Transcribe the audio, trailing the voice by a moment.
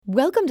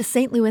Welcome to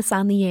St. Louis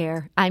on the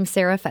Air. I'm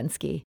Sarah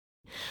Fenske.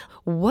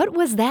 What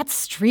was that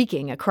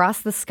streaking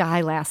across the sky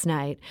last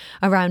night?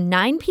 Around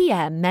 9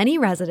 p.m., many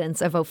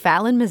residents of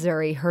O'Fallon,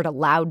 Missouri heard a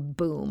loud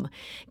boom.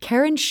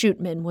 Karen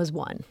Schutman was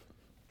one.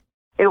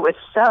 It was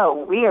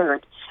so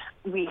weird.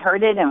 We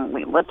heard it and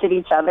we looked at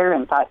each other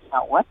and thought,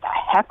 what the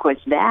heck was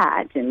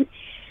that? And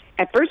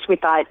at first we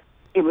thought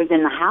it was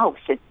in the house.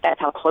 That's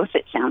how close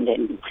it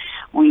sounded.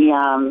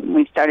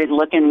 We started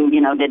looking,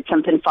 did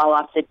something fall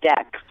off the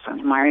deck? So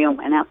Mario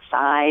went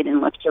outside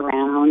and looked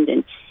around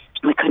and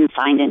we couldn't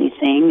find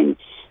anything. And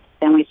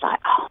then we thought,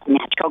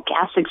 natural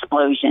gas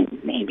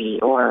explosion maybe,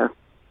 or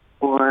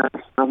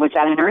was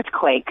that an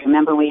earthquake?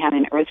 Remember we had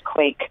an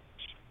earthquake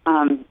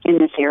in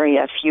this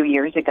area a few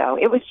years ago.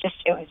 It was just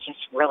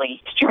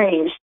really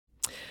strange.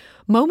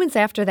 Moments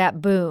after that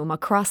boom,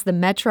 across the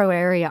metro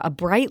area, a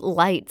bright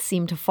light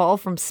seemed to fall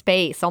from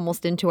space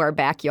almost into our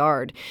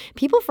backyard.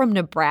 People from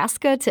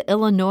Nebraska to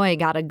Illinois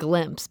got a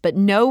glimpse, but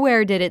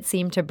nowhere did it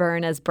seem to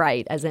burn as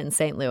bright as in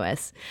St.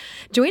 Louis.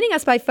 Joining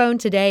us by phone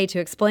today to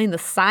explain the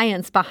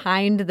science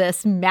behind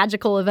this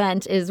magical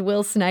event is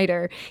Will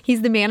Snyder.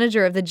 He's the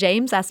manager of the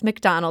James S.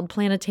 McDonald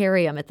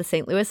Planetarium at the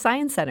St. Louis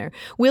Science Center.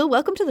 Will,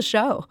 welcome to the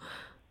show.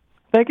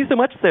 Thank you so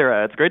much,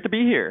 Sarah. It's great to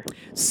be here.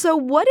 So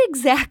what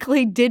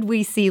exactly did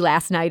we see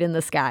last night in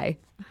the sky?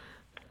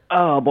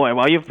 Oh, boy.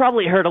 Well, you've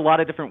probably heard a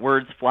lot of different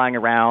words flying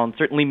around.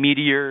 Certainly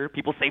meteor.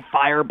 People say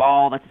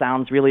fireball. That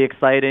sounds really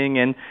exciting.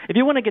 And if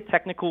you want to get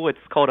technical, it's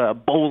called a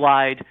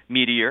bolide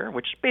meteor,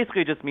 which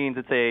basically just means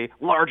it's a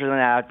larger than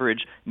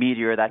average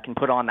meteor that can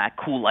put on that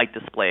cool light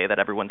display that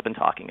everyone's been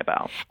talking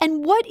about.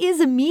 And what is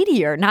a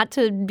meteor? Not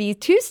to be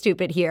too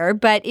stupid here,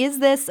 but is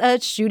this a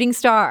shooting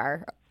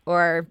star?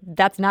 Or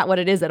that's not what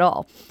it is at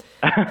all?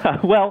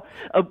 Well,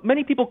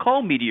 many people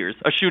call meteors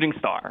a shooting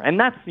star. And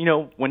that's,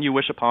 when you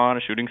wish upon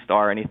a shooting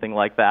star or anything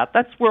like that.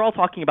 We're all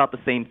talking about the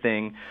same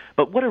thing.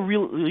 But what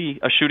really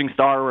a shooting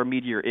star or a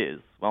meteor is?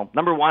 Well,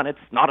 number one, it's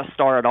not a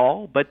star at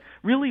all. But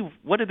really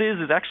what it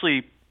is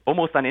actually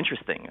almost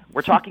uninteresting.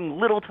 We're talking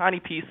little tiny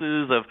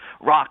pieces of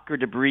rock or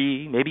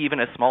debris, maybe even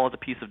as small as a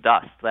piece of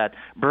dust, that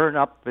burn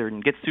up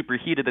and get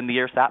superheated in the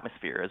Earth's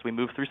atmosphere as we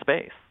move through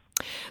space.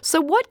 So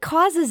what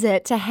causes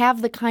it to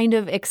have the kind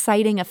of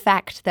exciting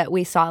effect that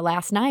we saw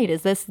last night?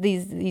 Is this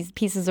these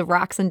pieces of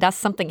rocks and dust,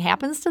 something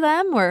happens to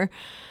them, or?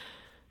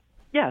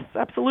 Yes,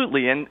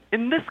 absolutely. And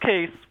in this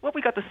case, what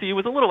we got to see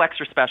was a little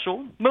extra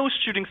special. Most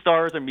shooting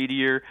stars or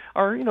meteor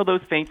are,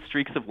 those faint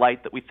streaks of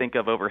light that we think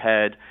of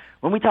overhead.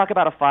 When we talk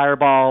about a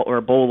fireball or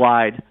a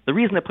bolide, the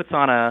reason it puts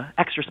on a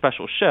extra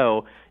special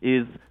show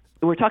is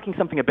we're talking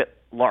something a bit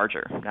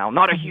larger. Now,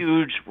 not a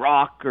huge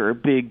rock or a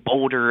big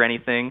boulder or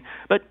anything,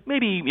 but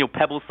maybe,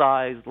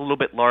 pebble-sized, a little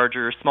bit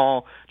larger,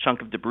 small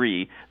chunk of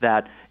debris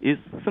that is,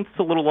 since it's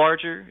a little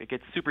larger, it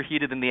gets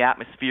superheated in the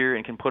atmosphere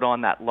and can put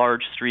on that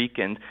large streak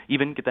and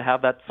even get to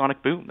have that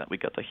sonic boom that we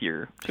got to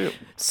hear, too.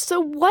 So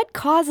what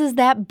causes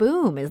that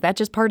boom? Is that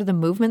just part of the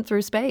movement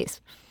through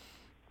space?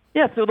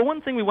 Yeah, so the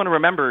one thing we want to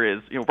remember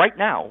is, right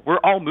now, we're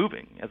all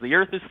moving. As the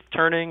Earth is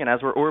turning and as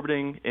we're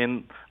orbiting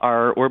in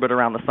our orbit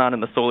around the sun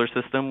and the solar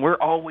system, we're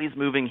always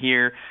moving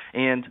here.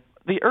 And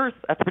the Earth,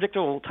 at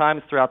predictable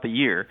times throughout the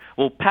year,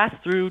 will pass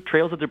through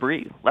trails of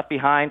debris left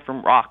behind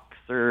from rocks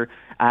or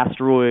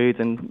asteroids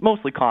and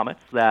mostly comets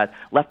that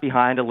left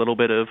behind a little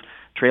bit of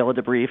trail of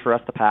debris for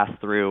us to pass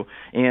through.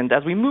 And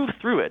as we move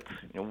through it,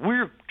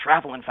 we're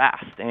traveling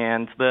fast.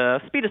 And the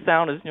speed of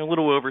sound is a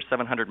little over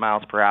 700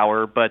 miles per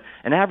hour, but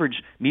an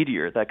average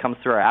meteor that comes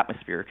through our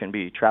atmosphere can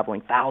be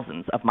traveling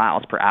thousands of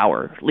miles per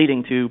hour,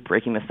 leading to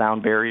breaking the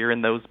sound barrier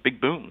in those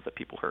big booms that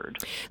people heard.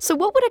 So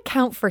what would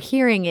account for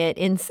hearing it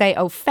in, say,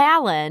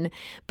 O'Fallon,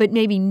 but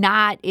maybe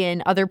not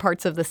in other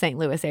parts of the St.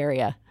 Louis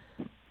area?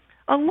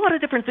 A lot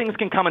of different things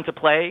can come into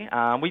play.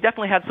 We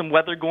definitely had some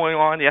weather going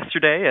on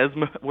yesterday, as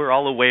we're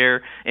all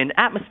aware, and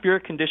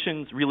atmospheric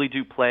conditions really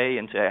do play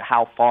into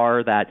how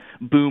far that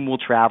boom will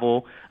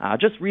travel.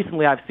 Just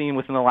recently, I've seen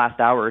within the last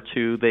hour or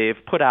two, they've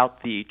put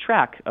out the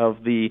track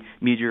of the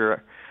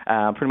meteor,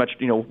 pretty much,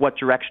 what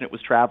direction it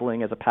was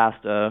traveling as it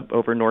passed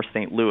over North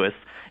St. Louis.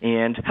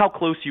 And how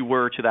close you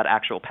were to that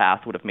actual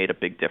path would have made a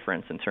big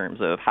difference in terms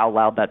of how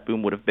loud that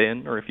boom would have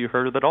been or if you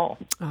heard it at all.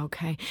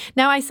 Okay.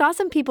 Now, I saw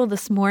some people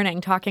this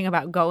morning talking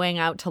about going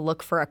out to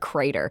look for a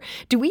crater.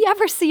 Do we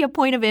ever see a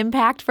point of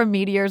impact from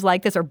meteors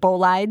like this, or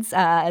bolides,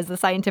 as the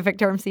scientific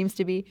term seems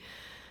to be?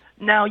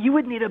 Now, you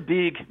would need a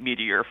big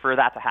meteor for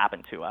that to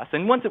happen to us.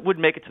 And once it would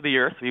make it to the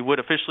Earth, we would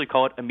officially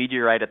call it a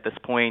meteorite at this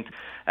point.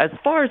 As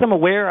far as I'm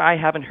aware, I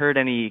haven't heard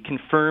any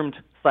confirmed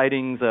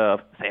sightings of,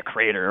 say, a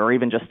crater or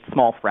even just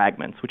small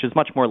fragments, which is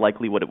much more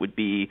likely what it would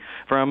be.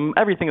 From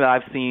everything that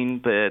I've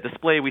seen, the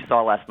display we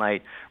saw last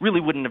night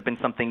really wouldn't have been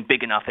something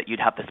big enough that you'd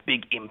have this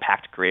big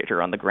impact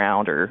crater on the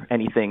ground or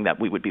anything that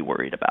we would be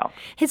worried about.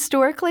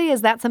 Historically,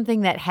 is that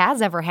something that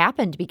has ever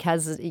happened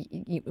because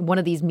one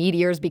of these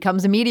meteors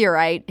becomes a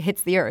meteorite,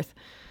 hits the Earth?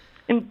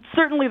 And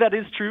certainly that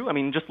is true. I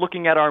mean, just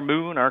looking at our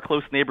moon, our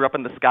close neighbor up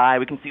in the sky,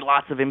 we can see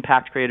lots of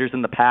impact craters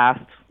in the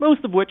past,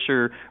 most of which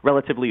are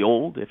relatively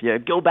old. If you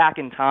go back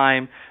in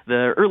time,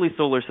 the early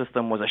solar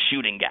system was a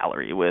shooting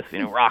gallery with,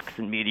 rocks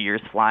and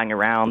meteors flying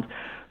around.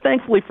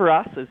 Thankfully for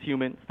us as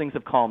humans, things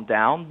have calmed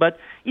down, but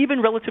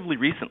even relatively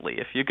recently,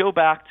 if you go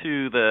back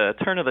to the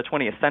turn of the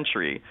 20th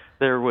century,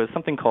 there was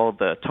something called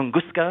the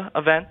Tunguska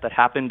event that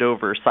happened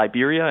over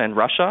Siberia and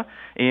Russia,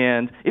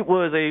 and it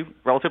was a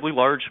relatively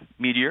large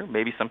meteor,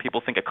 maybe some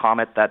people think a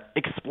comet, that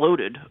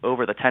exploded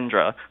over the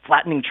tundra,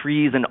 flattening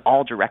trees in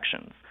all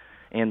directions.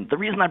 And the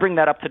reason I bring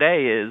that up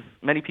today is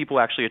many people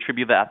actually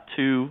attribute that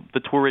to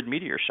the Taurid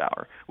meteor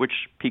shower, which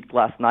peaked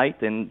last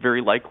night and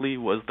very likely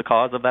was the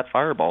cause of that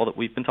fireball that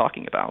we've been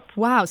talking about.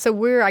 Wow. So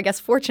we're, I guess,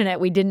 fortunate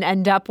we didn't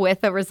end up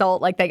with a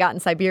result like they got in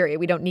Siberia.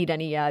 We don't need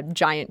any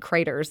giant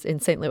craters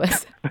in St.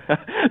 Louis.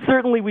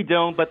 Certainly we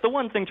don't, but the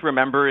one thing to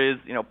remember is,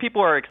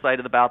 people are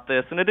excited about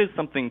this, and it is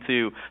something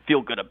to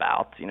feel good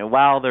about.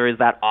 While there is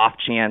that off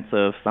chance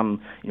of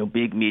some,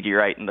 big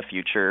meteorite in the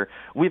future,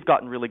 we've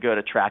gotten really good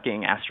at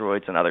tracking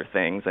asteroids and other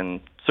things,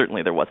 and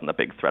certainly there wasn't a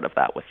big threat of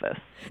that with this.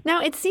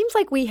 Now, it seems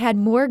like we had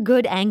more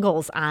good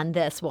angles on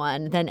this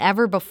one than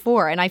ever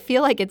before, and I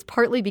feel like it's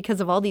partly because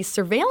of all these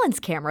surveillance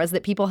cameras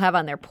that people have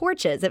on their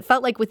porches. It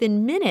felt like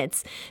within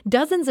minutes,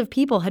 dozens of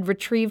people had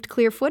retrieved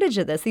clear footage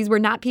of this. These were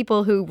not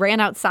people who ran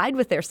outside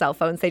with their cell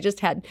phones. They just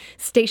had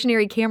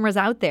stationary cameras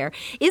out there.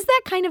 Is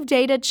that kind of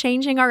data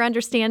changing our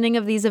understanding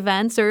of these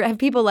events, or have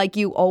people like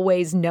you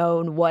always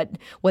known what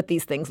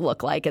these things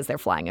look like as they're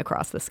flying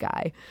across the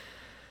sky?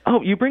 Oh,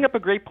 you bring up a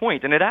great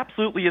point, and it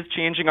absolutely is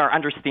changing our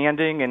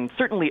understanding and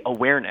certainly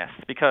awareness,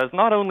 because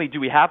not only do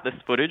we have this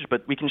footage,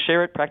 but we can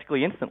share it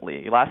practically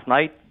instantly. Last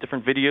night,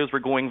 different videos were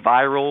going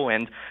viral,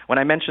 and when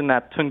I mentioned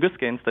that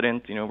Tunguska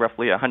incident,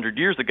 roughly 100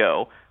 years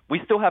ago,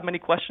 we still have many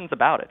questions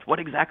about it. What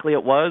exactly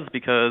it was,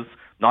 because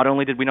not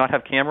only did we not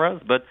have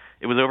cameras, but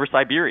it was over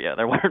Siberia.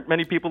 There weren't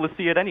many people to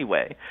see it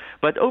anyway.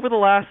 But over the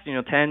last,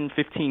 10,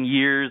 15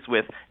 years,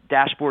 with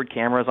dashboard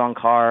cameras on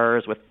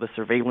cars, with the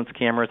surveillance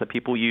cameras that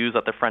people use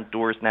at their front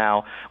doors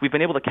now, we've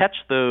been able to catch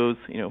those,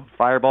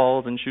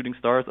 fireballs and shooting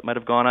stars that might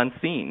have gone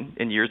unseen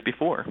in years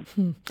before.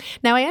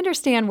 Now, I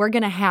understand we're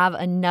going to have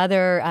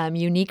another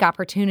unique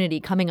opportunity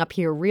coming up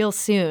here real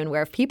soon,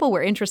 where if people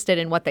were interested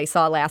in what they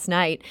saw last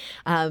night,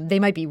 they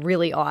might be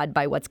really awed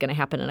by what's going to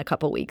happen in a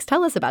couple weeks.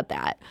 Tell us about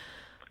that.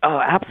 Oh,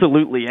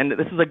 absolutely. And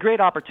this is a great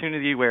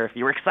opportunity where if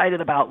you're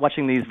excited about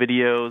watching these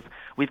videos,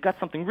 we've got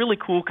something really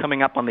cool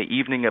coming up on the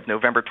evening of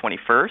November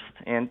 21st,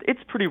 and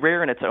it's pretty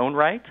rare in its own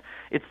right.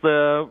 It's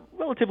the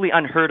relatively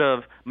unheard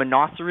of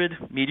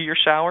Monocerid meteor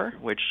shower,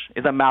 which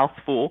is a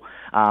mouthful.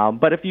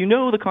 But if you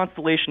know the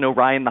constellation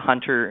Orion the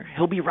Hunter,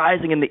 he'll be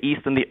rising in the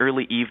east in the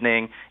early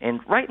evening, and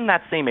right in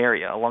that same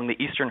area along the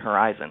eastern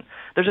horizon,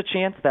 there's a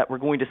chance that we're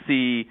going to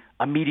see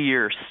a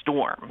meteor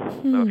storm.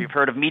 So if you've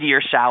heard of meteor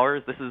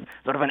showers, this is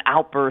sort of an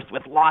outburst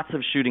with lots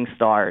of shooting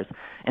stars.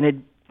 And it's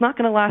not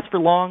going to last for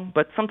long,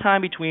 but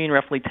sometime between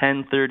roughly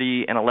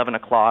 10:30 and 11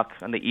 o'clock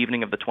on the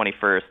evening of the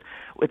 21st,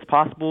 it's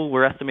possible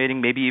we're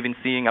estimating maybe even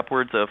seeing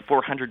upwards of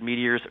 400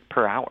 meteors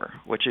per hour,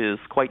 which is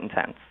quite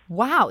intense.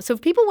 Wow. So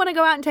if people want to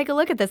go out and take a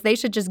look at this, they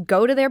should just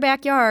go to their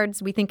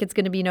backyards. We think it's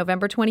going to be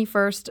November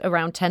 21st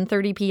around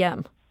 10:30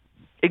 p.m.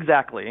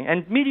 Exactly.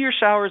 And meteor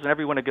showers, and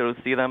everyone to go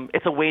see them,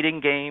 it's a waiting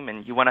game,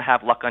 and you want to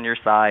have luck on your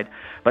side.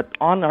 But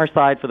on our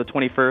side for the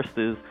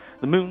 21st is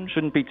the moon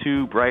shouldn't be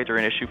too bright or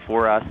an issue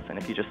for us. And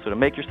if you just sort of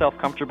make yourself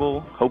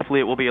comfortable,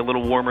 hopefully it will be a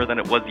little warmer than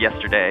it was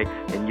yesterday,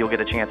 and you'll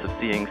get a chance of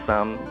seeing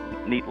some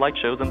neat light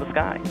shows in the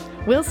sky.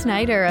 Will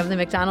Snyder of the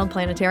McDonald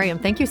Planetarium,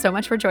 thank you so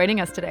much for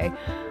joining us today.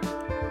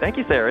 Thank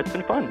you, Sarah. It's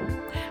been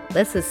fun.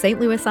 This is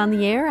St. Louis on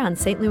the Air on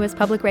St. Louis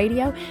Public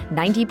Radio,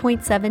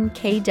 90.7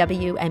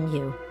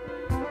 KWMU.